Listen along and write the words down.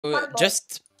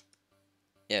Just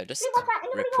yeah, just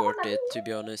report it, to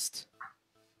be honest.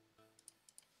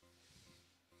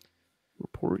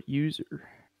 Report user.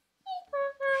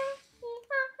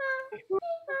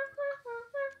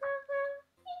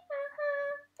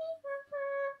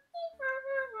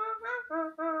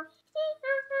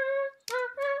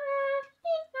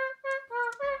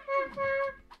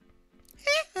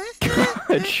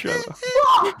 God, shut up.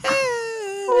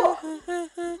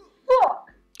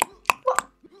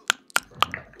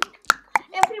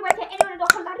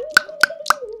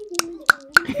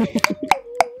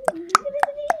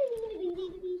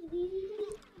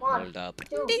 Hold up.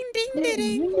 Ding ding ding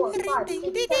ding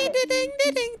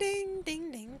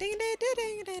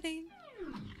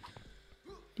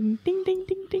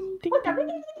ding ding ding.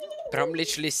 But I'm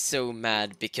literally so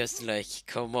mad because, like,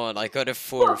 come on, I got a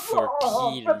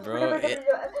 414, bro.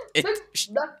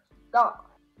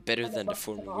 Better than the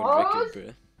former world record,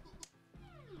 bro.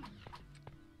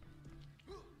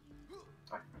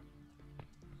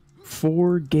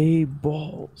 Four gay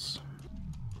balls.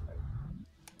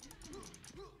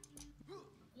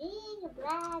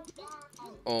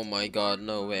 Oh my god,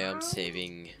 no way I'm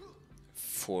saving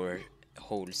 4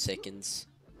 whole seconds.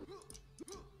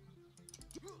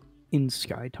 In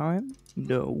SkyTime?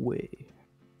 No way.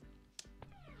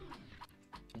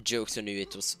 Jokes on you,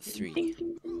 it was 3. Ding,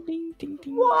 ding, ding, ding, ding,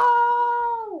 ding.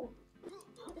 Whoa!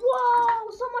 Whoa!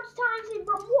 So much time saved,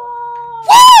 bro. Whoa!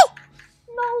 Woo!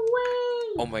 No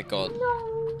way! Oh my god.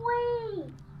 No way!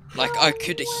 Like, No I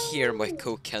could hear my way!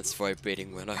 coke cans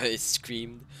vibrating when I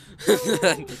screamed.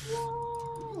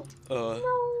 Whoa! uh. No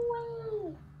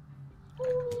way!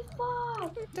 Holy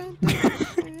fuck! No!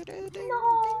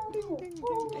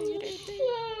 Holy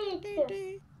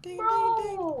shit! Bro!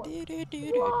 Whoa!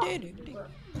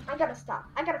 I gotta stop.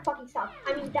 I gotta fucking stop.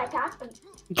 I mean, that happened.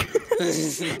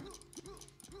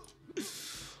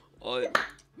 Oh,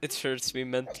 it hurts me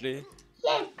mentally.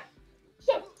 Shit!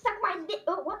 Shit! Suck my dick!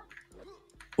 Oh, what?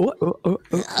 Oh, oh, oh,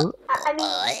 oh, oh. I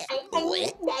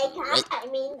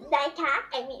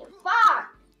mean, fuck!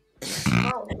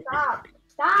 No, stop!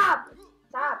 Stop!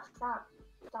 Stop! Stop!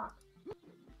 Stop!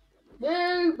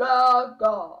 Big bad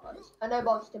guys, and I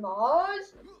bust him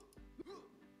eyes.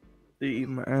 They eat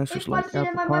my ass They just like busted in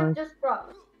apple my pie. mind just bro.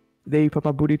 They pop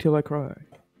my booty till I cry.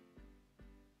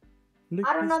 Lick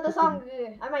I don't his know the dick song.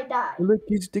 I might die. in- Lick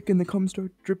his dick and the cum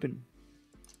start dripping.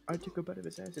 I took a bite of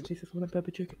his ass and tasted like pepper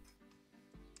chicken.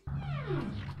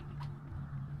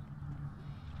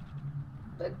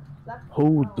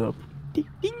 Hold up. Ding,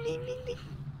 ding, ding, ding, ding.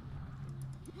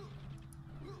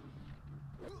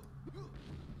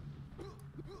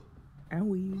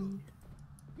 Owie.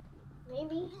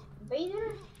 Maybe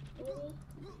Vader. Maybe.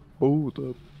 Hold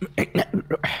up.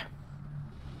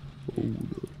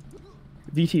 Hold up.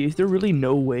 VT, is there really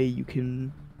no way you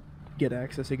can get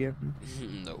access again?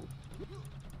 No.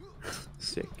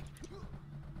 Sick.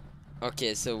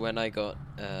 Okay, so when I got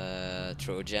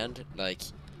Trojan, like,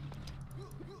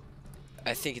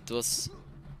 I think it was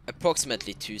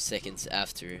approximately 2 seconds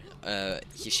after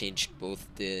he changed both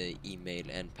the email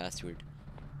and password.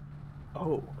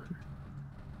 Oh.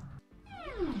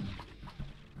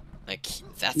 Like,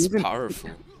 that's Even- powerful.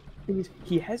 Thing is,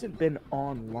 he hasn't been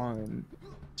online,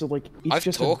 so like it's I've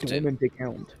just a talked to him. dormant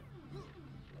account.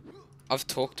 I've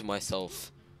talked to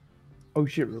myself. Oh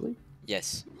shit, really?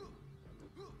 Yes.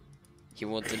 He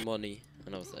wanted money,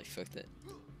 and I was like, fuck that.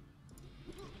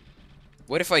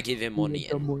 What if I give him money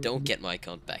and don't get my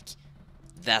account back?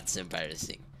 That's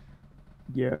embarrassing.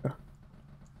 Yeah.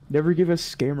 Never give a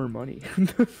scammer money.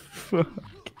 The fuck?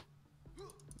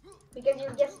 Because you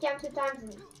get scammed 2 times.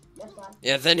 And that's why.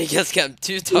 Yeah, then he gets scammed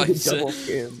 2 times. Double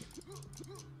scam.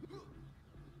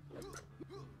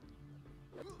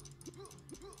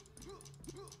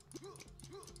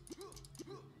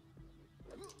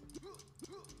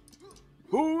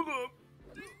 Hold up.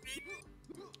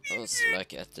 I was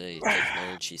like at the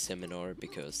technology seminar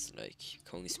because like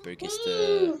Kongsberg is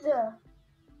the Please.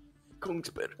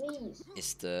 Kongsberg. Please.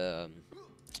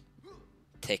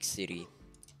 Tech city.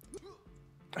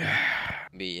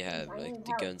 We have like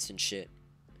the guns and shit,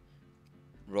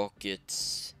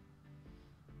 rockets,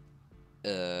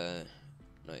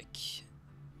 like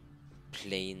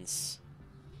planes,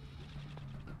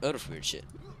 a lot of weird shit.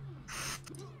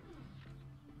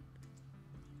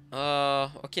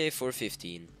 Okay,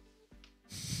 415.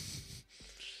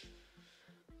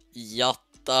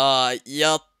 Yatta,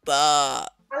 yatta.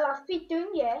 Alla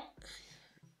fittunge.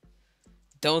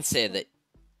 Don't say that.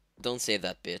 Don't say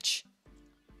that, bitch.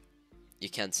 You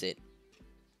can't say it.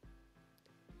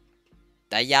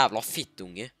 Det är jävla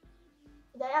fittunge.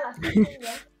 Det är alla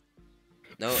fittunge.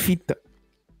 No, Fitta.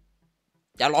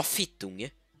 Jävla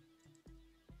fittunge.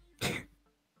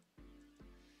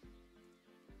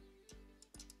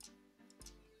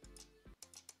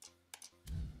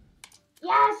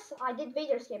 Yes, I did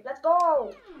Vader skip. Let's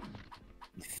go.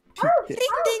 Ding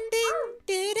ding ding.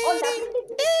 Oh,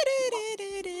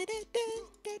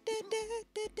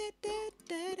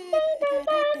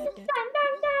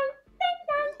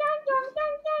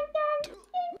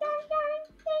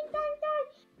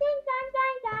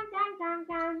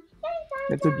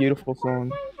 That's a beautiful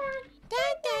song.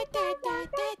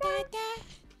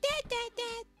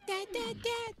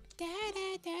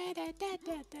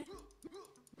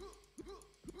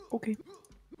 Okay.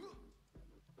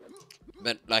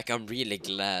 But like, I'm really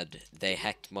glad they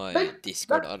hacked my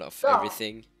Discord out of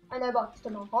everything. And I bought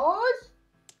some horse.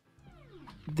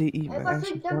 They eat And my I ass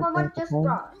said just them like about just alcohol.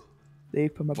 brought. They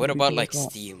put my What booty about to like the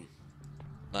clock. Steam?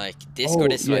 Like,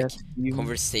 Discord is like Steam.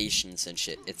 conversations and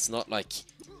shit. It's not like,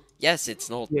 yes, it's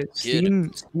not Yeah,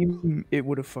 good. Steam, it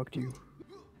would have fucked you.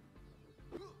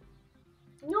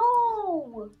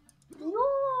 No!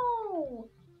 No!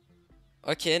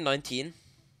 Okay, 19.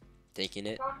 Taking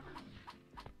it.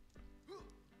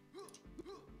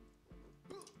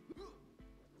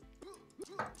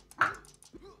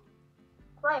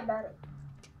 Cry about it.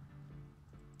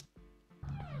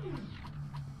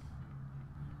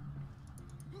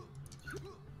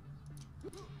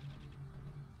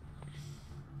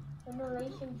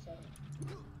 Simulation setting.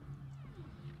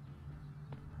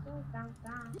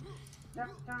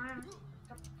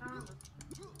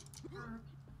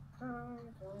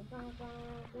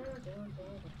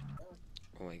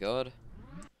 Oh my god.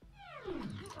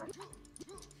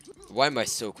 Why am I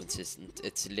so consistent?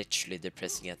 It's literally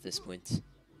depressing at this point.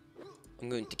 I'm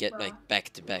going to get like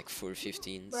back-to-back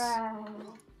 415s.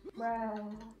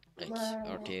 Like,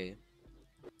 RTA.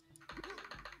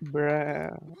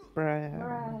 Bruh.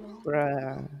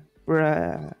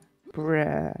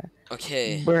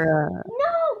 Okay. Bruh.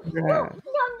 No!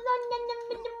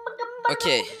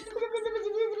 Okay.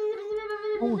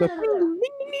 Oh, the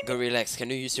Go relax. Can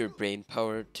you use your brain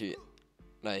power to,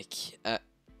 like,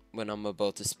 when I'm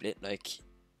about to split, like,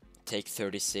 take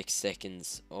 36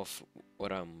 seconds of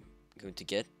what I'm going to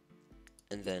get,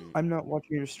 and then... I'm not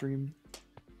watching your stream.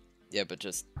 Yeah, but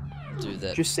just do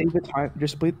that. Just say the time.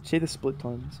 Just say the split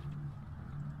times.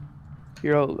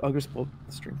 Here, I'll just pull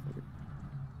the stream for you.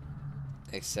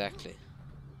 Exactly.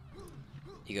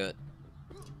 You got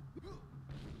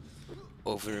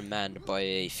overmanned by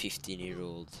a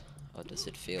 15-year-old. How does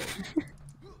it feel?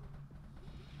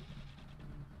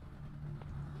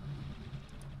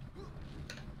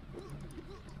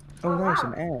 Oh, nice,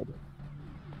 an ad.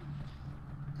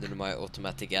 Then my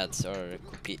automatic ads are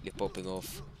completely popping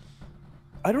off.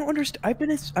 I don't understand.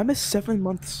 I'm a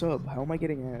 7-month sub. How am I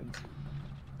getting ads?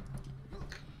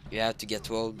 You have to get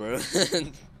 12, bro.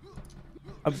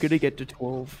 I'm gonna get to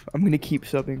 12. I'm gonna keep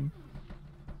subbing.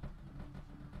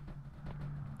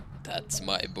 That's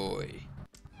my boy.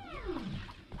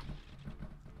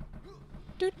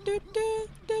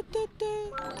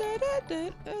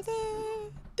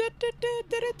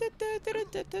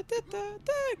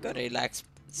 Got relax.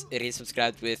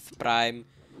 Resubscribed with Prime.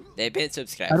 They've been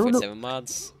subscribed for 7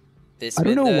 months. This I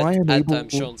don't know why I'm add able time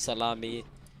Sean Salami.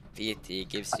 VT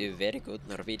gives you very good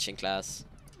Norwegian class.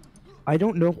 I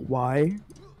don't know why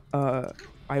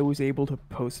I was able to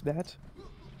post that.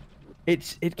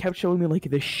 It kept showing me like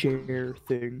the share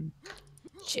thing.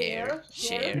 Share.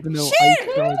 Even though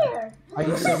I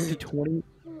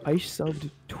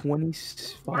subbed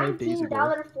 25 days ago.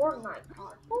 $19 Fortnite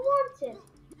card. Who wants it?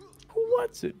 Who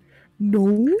wants it? No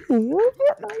more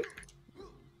Fortnite.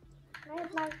 I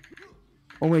have like...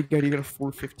 Oh my god, you got a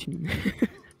 415.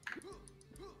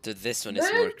 Dude, this one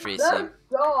is more crazy.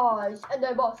 Guys, and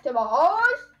they bust them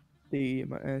eyes. They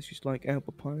my ass just like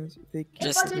apple pies. They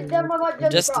Just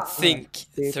think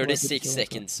 36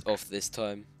 seconds of this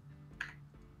time.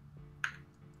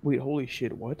 Wait, holy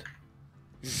shit, what?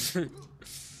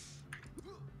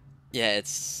 Yeah,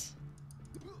 it's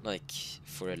like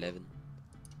 4:11.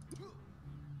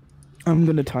 I'm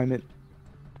gonna time it.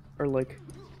 Or like,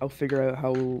 I'll figure out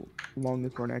how long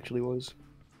this run actually was.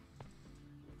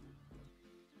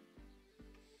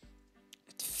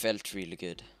 It felt really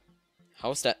good.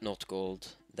 How's that not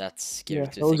gold? That's scary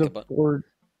to that was think a about.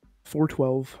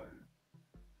 412.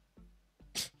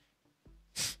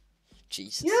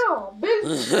 Jesus. Yeah, big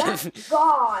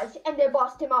guys, and they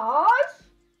bust him eyes.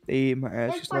 They my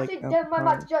ass just like apple them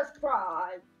pies. just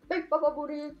cry. Big papa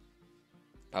booty.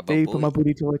 They put my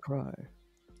booty till I cry.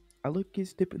 I lick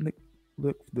his dip in the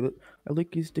I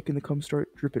lick his dick in the cum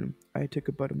start dripping. I took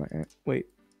a bite of my ass. Wait,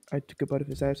 I took a bite of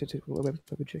his ass. I took a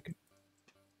fucking chicken.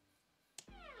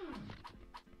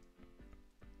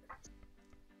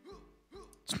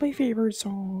 It's my favorite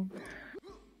song.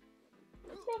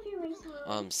 It's my favorite song.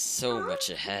 I'm so much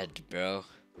ahead, bro.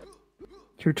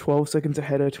 You're 12 seconds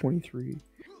ahead of 23.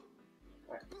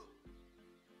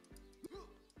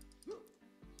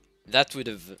 That would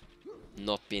have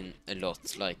not been a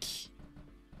lot, like,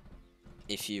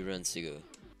 a few runs ago.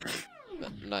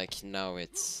 But, like, now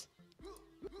it's...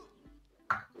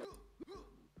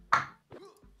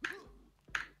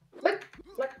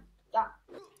 Yeah.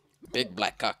 Big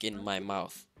black cock in my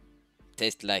mouth.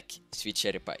 Tastes like sweet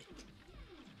cherry pie.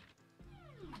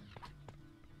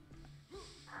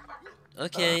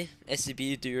 Okay,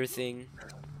 SCB, do your thing.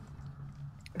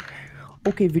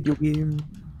 Okay, video game.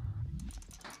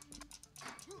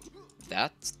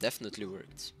 That definitely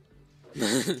worked.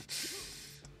 That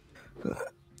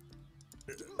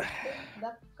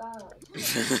guy.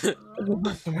 Oh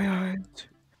my eyes.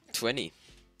 20.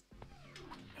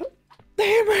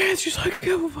 Damn, my ass just like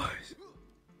Apple Pies.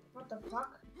 What the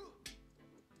fuck?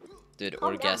 Dude,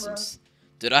 Calm down, orgasms.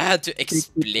 Dude, I had to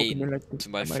explain to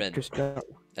my friend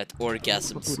that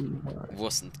orgasms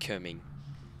wasn't coming.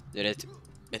 Dude,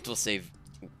 it was a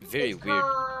very It's weird...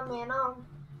 coming on.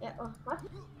 Yeah, what?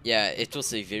 Yeah, it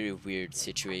was a very weird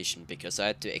situation because I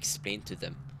had to explain to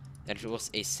them that it was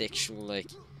a sexual,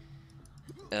 like,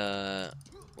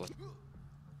 what?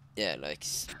 Yeah, like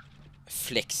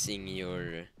flexing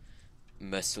your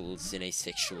muscles in a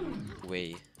sexual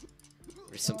way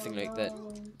or something like that,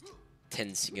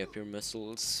 tensing up your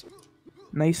muscles.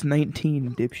 Nice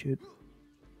 19, dipshit.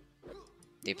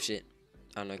 Dipshit,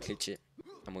 I like glitch it.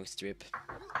 I'm gonna strip.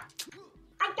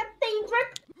 I got the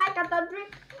drip. I got the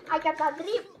drip. I got the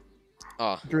drip.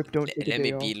 Oh, Drip, don't take a let day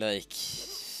me off. be like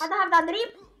I don't have the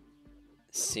drip.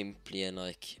 simply and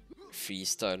like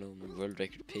freestyle on world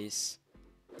record pace.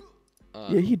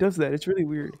 Yeah, he does that. It's really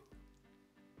weird.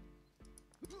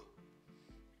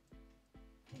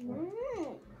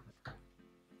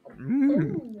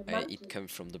 I eat come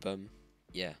from the bum.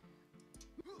 Yeah.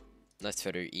 Nice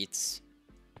feather eats.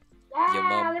 Your Yeah,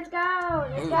 mom. let's go.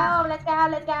 Let's go. Let's go.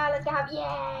 Let's go. Let's go.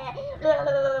 Yeah.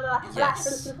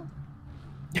 Yes.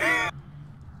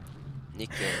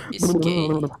 Nico is gay.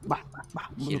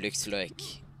 He looks like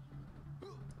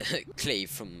Clay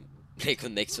from Lake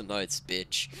on Next Nights,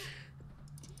 bitch.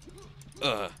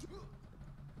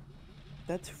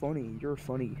 That's funny. You're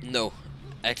funny. No,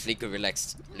 actually,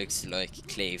 Relax looks like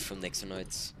Clay from Next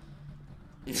Nights.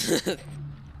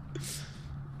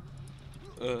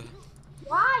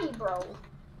 Why, bro?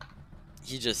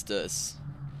 He just does.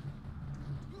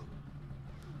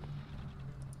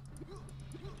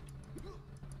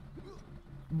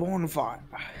 Bonfire.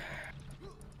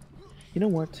 You know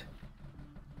what?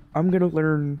 I'm gonna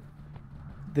learn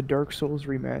the Dark Souls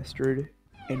remastered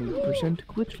and 8%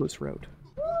 glitchless route.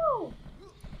 Woo!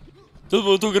 That's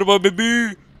what I'm talking about,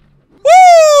 baby!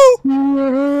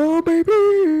 Yeah,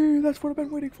 baby! That's what I've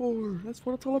been waiting for. That's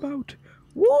what it's all about.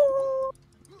 Woo!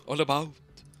 All about.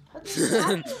 How do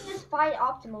you just fight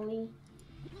optimally?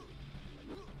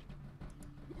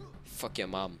 Fuck your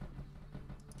mom.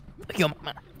 Fuck you,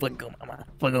 mama. Fuck you, mama.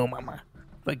 Fuck you, mama.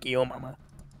 Fuck you, mama.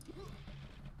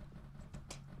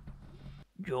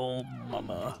 Yo,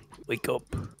 mama. Wake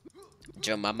up.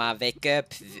 Jo, mamma, wake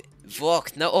up.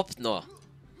 Våkne opp nå.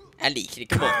 Jeg liker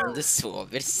ikke måten du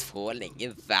sover så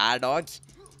lenge hver dag.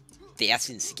 Det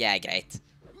synes ikke jeg er greit.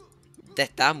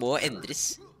 Dette må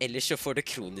endres, ellers så får du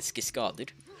kroniske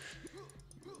skader.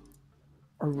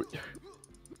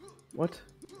 What?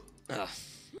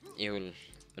 You will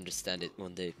understand it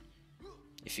one day.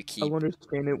 If you keep... I'll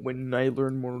understand it when I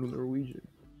learn more Norwegian.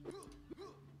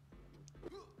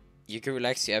 You can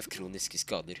relax, you have kroniske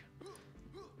skader.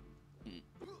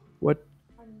 What?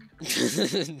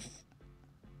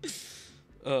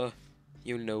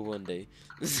 You'll know one day.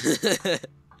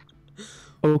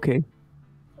 Okay.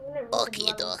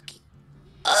 Okie dokie.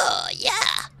 Oh,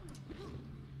 yeah!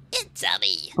 It's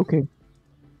me! Okay.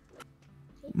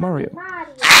 Mario.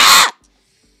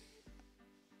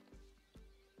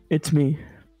 It's me.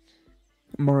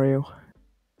 Mario.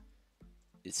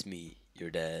 It's me, your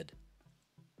dad.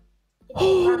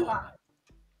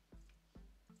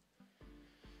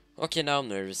 Okay, now I'm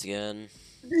nervous again.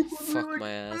 Fuck my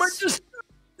ass.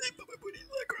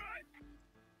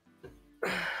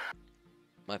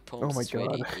 My palms my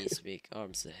sweaty, God. knees weak,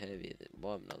 arms are heavy,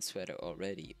 mom not sweater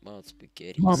already, mom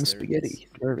spaghetti. Mom's spaghetti,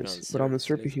 nervous, but on the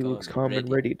surface he looks calm and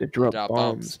ready to drop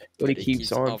bombs. But he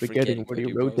keeps on forgetting what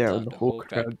he wrote down. The whole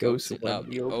crowd goes so loud.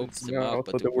 He opens his mouth,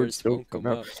 but the words don't come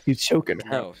out. He's choking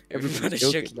out.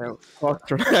 Everybody's choking now. Clocks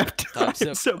are left.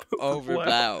 Time's up. Over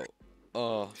now.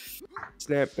 Oh.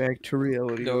 Snap back to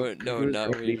reality. No,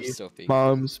 not really stopping.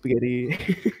 Mom's spaghetti.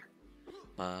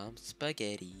 Mom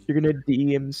spaghetti. You're gonna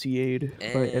DMCA'd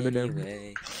by Eminem.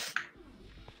 Anyway.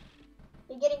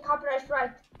 You're getting copyright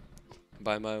strike.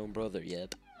 By my own brother,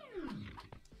 yep.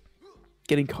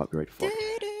 Getting copyright fucked.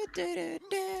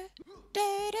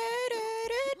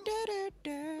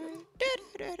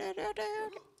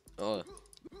 Oh.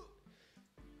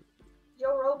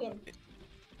 Joe Rogan.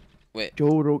 Wait.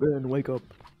 Joe Rogan, wake up.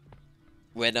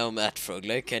 When I'm at Frog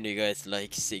Lake, can you guys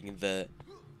like sing the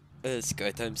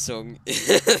SkyTime song?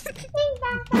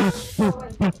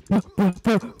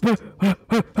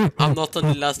 I'm not on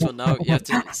the last one now. You have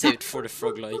to save it for the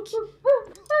Frog Lake.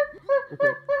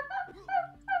 Okay.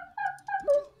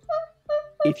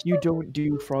 If you don't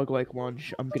do frog-like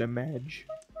launch, I'm gonna madge.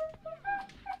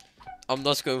 I'm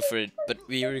not going for it, but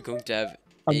we are going to have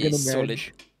I'm a gonna solid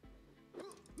madge.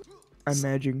 I'm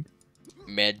madging.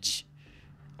 Medge.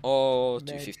 Oh, Madge.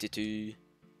 252.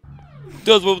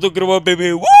 That's what I'm talking about,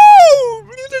 baby. Woo!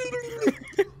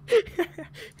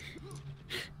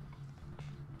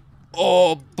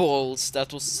 Oh, balls.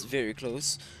 That was very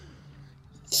close.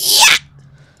 Yeah!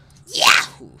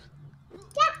 Yahoo!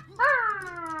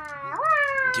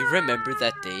 Do you remember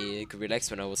that day, Gorillax,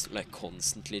 when I was like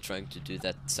constantly trying to do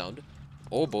that sound?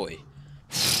 Oh boy.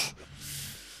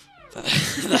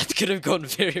 That could have gone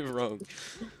very wrong.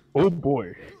 Oh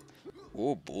boy.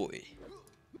 Oh boy.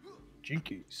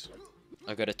 Jinkies.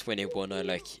 I got a 21, I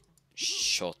like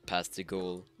shot past the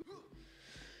goal.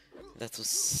 That was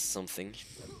something.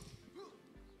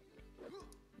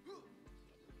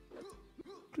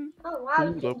 Oh wow,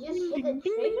 you can just hit the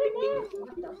trigger there?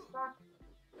 What the fuck?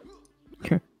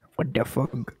 What the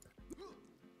fuck?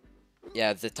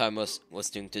 Yeah, the time was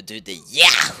going to do the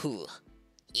Yahoo!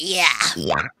 Yeah!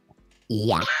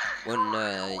 Yeah. When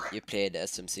you played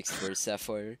SM64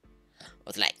 Sapphire, I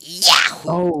was like, Yahoo!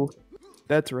 Oh,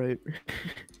 that's right.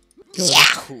 God,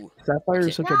 Yahoo! Sapphire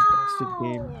is Okay. such a busted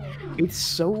game. It's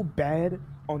so bad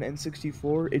on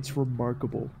N64, it's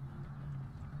remarkable.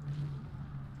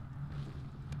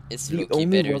 It's The low-key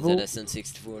only better than level-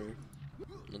 SM64.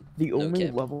 The No only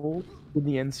cap. level in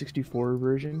the N64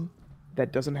 version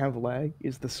that doesn't have lag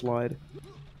is the slide.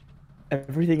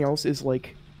 Everything else is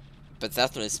like... But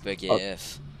that one is big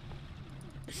AF.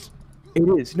 It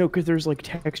is. No, because there's like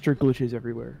texture glitches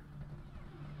everywhere.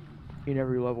 In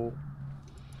every level.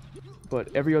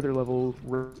 But every other level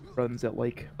runs at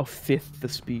like a fifth the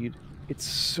speed. It's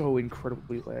so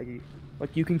incredibly laggy.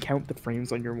 Like you can count the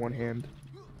frames on your one hand.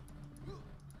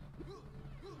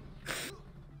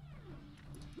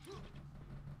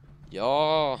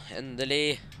 Ja,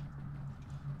 endelig!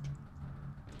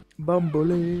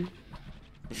 Bumble.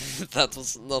 That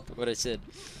was not what I said.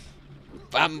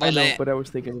 I know, Bambale! but I was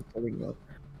thinking of something else.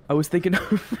 I was thinking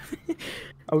of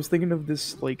I was thinking of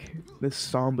this like this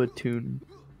samba tune.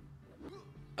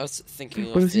 I was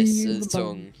thinking of this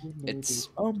song.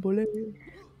 Bumble.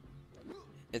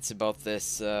 It's about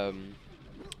this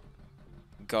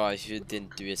guy who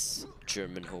didn't do his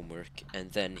German homework and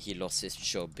then he lost his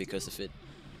job because of it.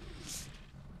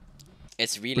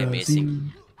 It's really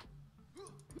amazing.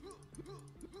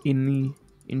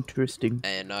 Interesting.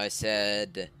 And I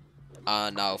said,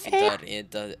 now fintar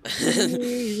inte.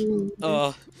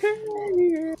 Oh,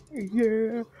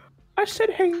 Yeah. I said,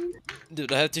 hey,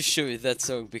 dude, I have to show you that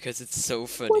song because it's so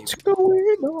funny. what's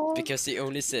going on? Because he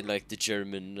only said like the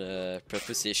German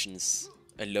prepositions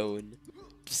alone.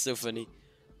 It's so funny.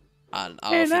 And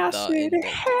And I fintar said, inte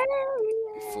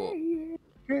hey.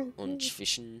 uns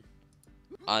fischen.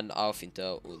 An auf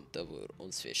hinter und über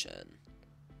uns fischen.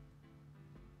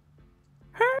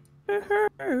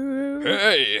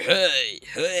 Hey, hey,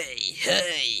 hey,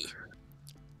 hey!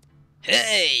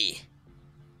 Hey!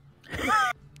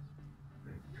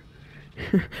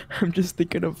 I'm just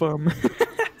thinking of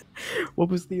what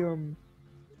was the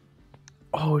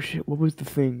oh shit, what was the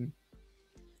thing?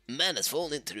 Man has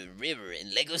fallen into the river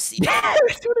in Lego City.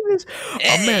 That's what it is.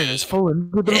 A man has Hey! fallen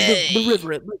into the Hey!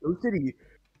 river at Lego City.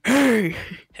 Hey!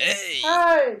 Hey!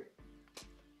 Hey!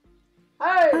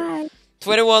 Hey!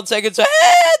 21 seconds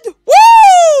ahead!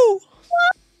 Woo!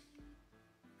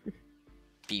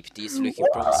 Beep these looking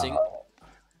promising.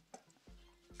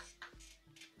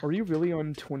 Are you really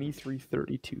on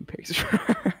 23:32 pace?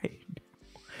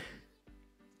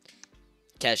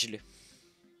 Casually.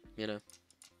 You know.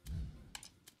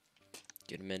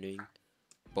 Good menuing.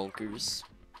 Bonkers.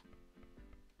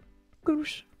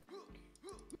 Goose.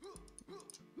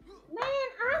 Man,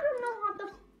 I don't know how the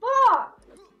fuck!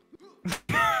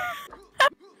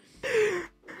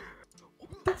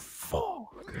 What the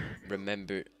fuck?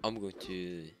 Remember, I'm going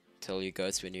to tell you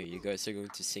guys when you guys are going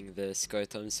to sing the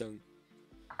SkyTime song.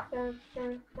 Dun,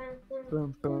 dun, dun, dun,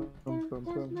 Boom, boom, boom, boom,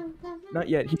 boom. Not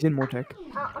yet. He's in Mortec.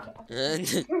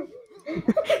 Okay.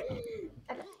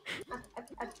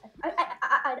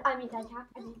 I mean that cat.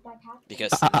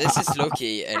 Because this is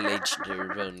low-key a legendary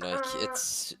run, like,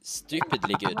 it's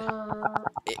stupidly good.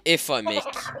 If I make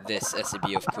this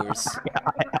SCB, of course.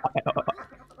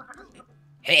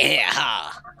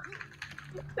 Yeah.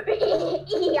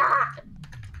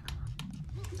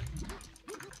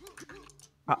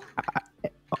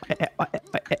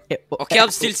 Okay,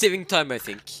 I'm still saving time, I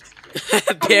think.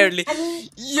 Barely.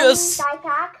 Yes!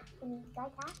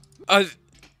 I've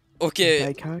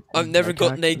never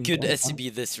gotten a good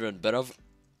SCB this run, but I've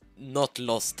not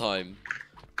lost time.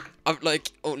 I've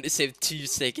like only saved 2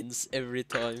 seconds every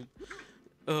time.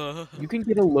 You can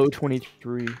get a low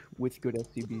 23 with good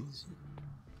SCBs.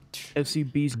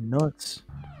 SCB's nuts.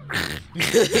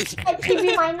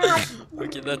 SCB my nuts.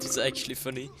 Okay, that is actually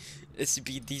funny.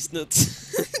 SCB these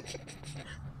nuts.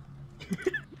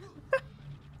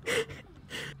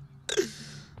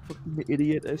 Fucking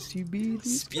idiot SCB.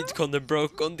 Speed Connor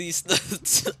broke on these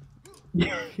nuts.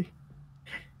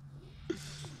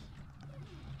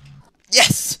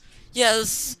 Yes!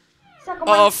 Yes!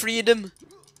 Oh, freedom!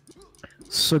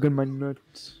 Suck on my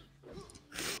nuts.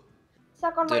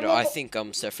 Dude, I think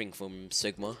I'm suffering from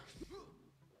Sigma.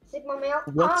 Sigma male.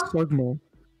 What's Sigma?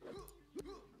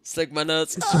 Sigma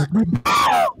nuts.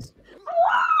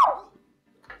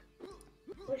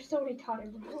 We're so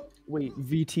retarded. Wait,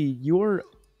 VT, you're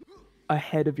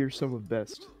ahead of your sum of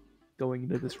best going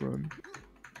into this run.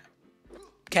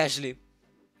 Casually.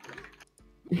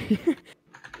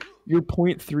 You're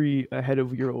 0.3 ahead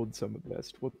of your old sum of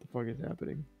best. What the fuck is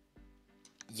happening?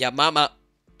 Yeah, mama.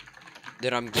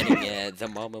 Dude, I'm getting the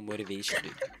mama motivation,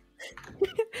 dude.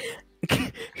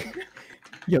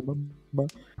 Yeah, mama.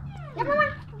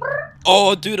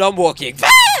 Oh, dude, I'm walking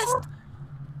fast!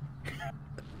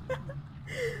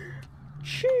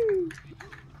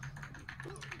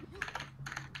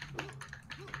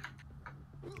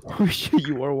 Oh shit,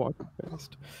 you are walking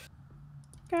fast.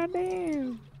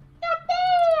 Goddamn.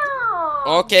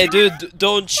 Okay, dude,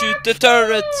 don't shoot the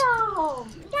turret!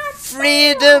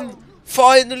 Freedom!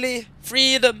 Finally!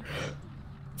 Freedom!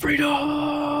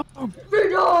 Freedom!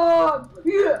 Freedom!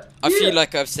 Yeah! I feel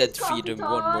like I've said freedom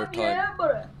one more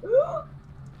time.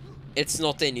 It's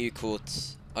not a new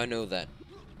quote. I know that.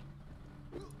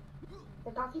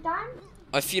 The coffee time?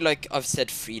 I feel like I've said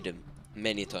freedom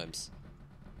many times.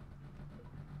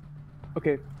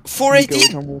 Okay. 418! Nico,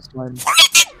 it's almost time.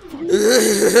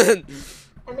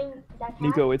 I mean, that cat?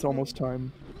 Nico, it's almost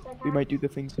time. That We cat? might do the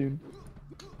thing soon.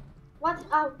 What?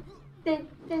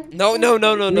 No. No,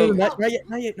 not yet.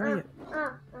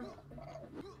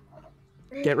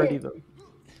 Get ready though.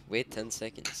 Wait 10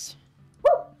 seconds.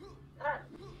 Woo!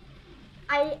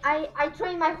 I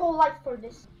trained my whole life for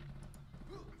this.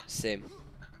 Same.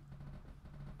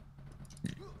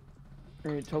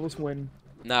 Alright, tell us when.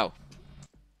 Now.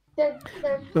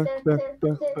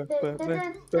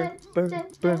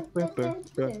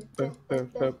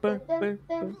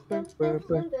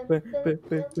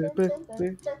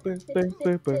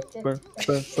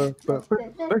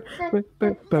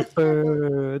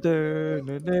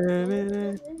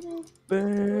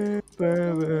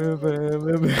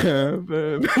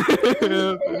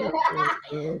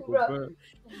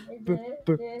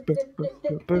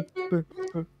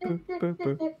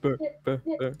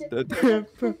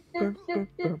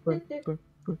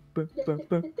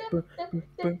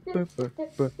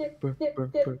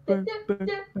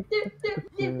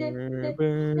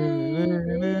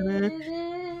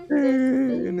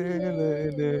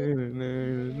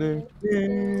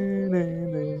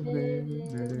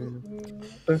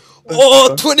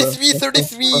 Oh,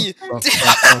 23:33!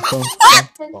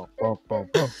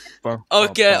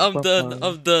 Okay, I'm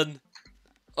done.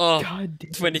 Oh,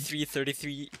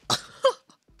 23:33.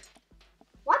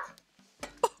 What?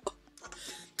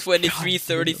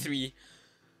 23:33.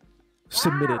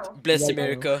 Submit it. Bless Right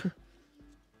America.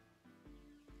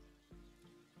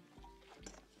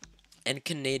 And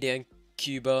Canadian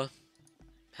Cuba.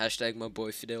 Hashtag my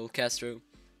boy Fidel Castro.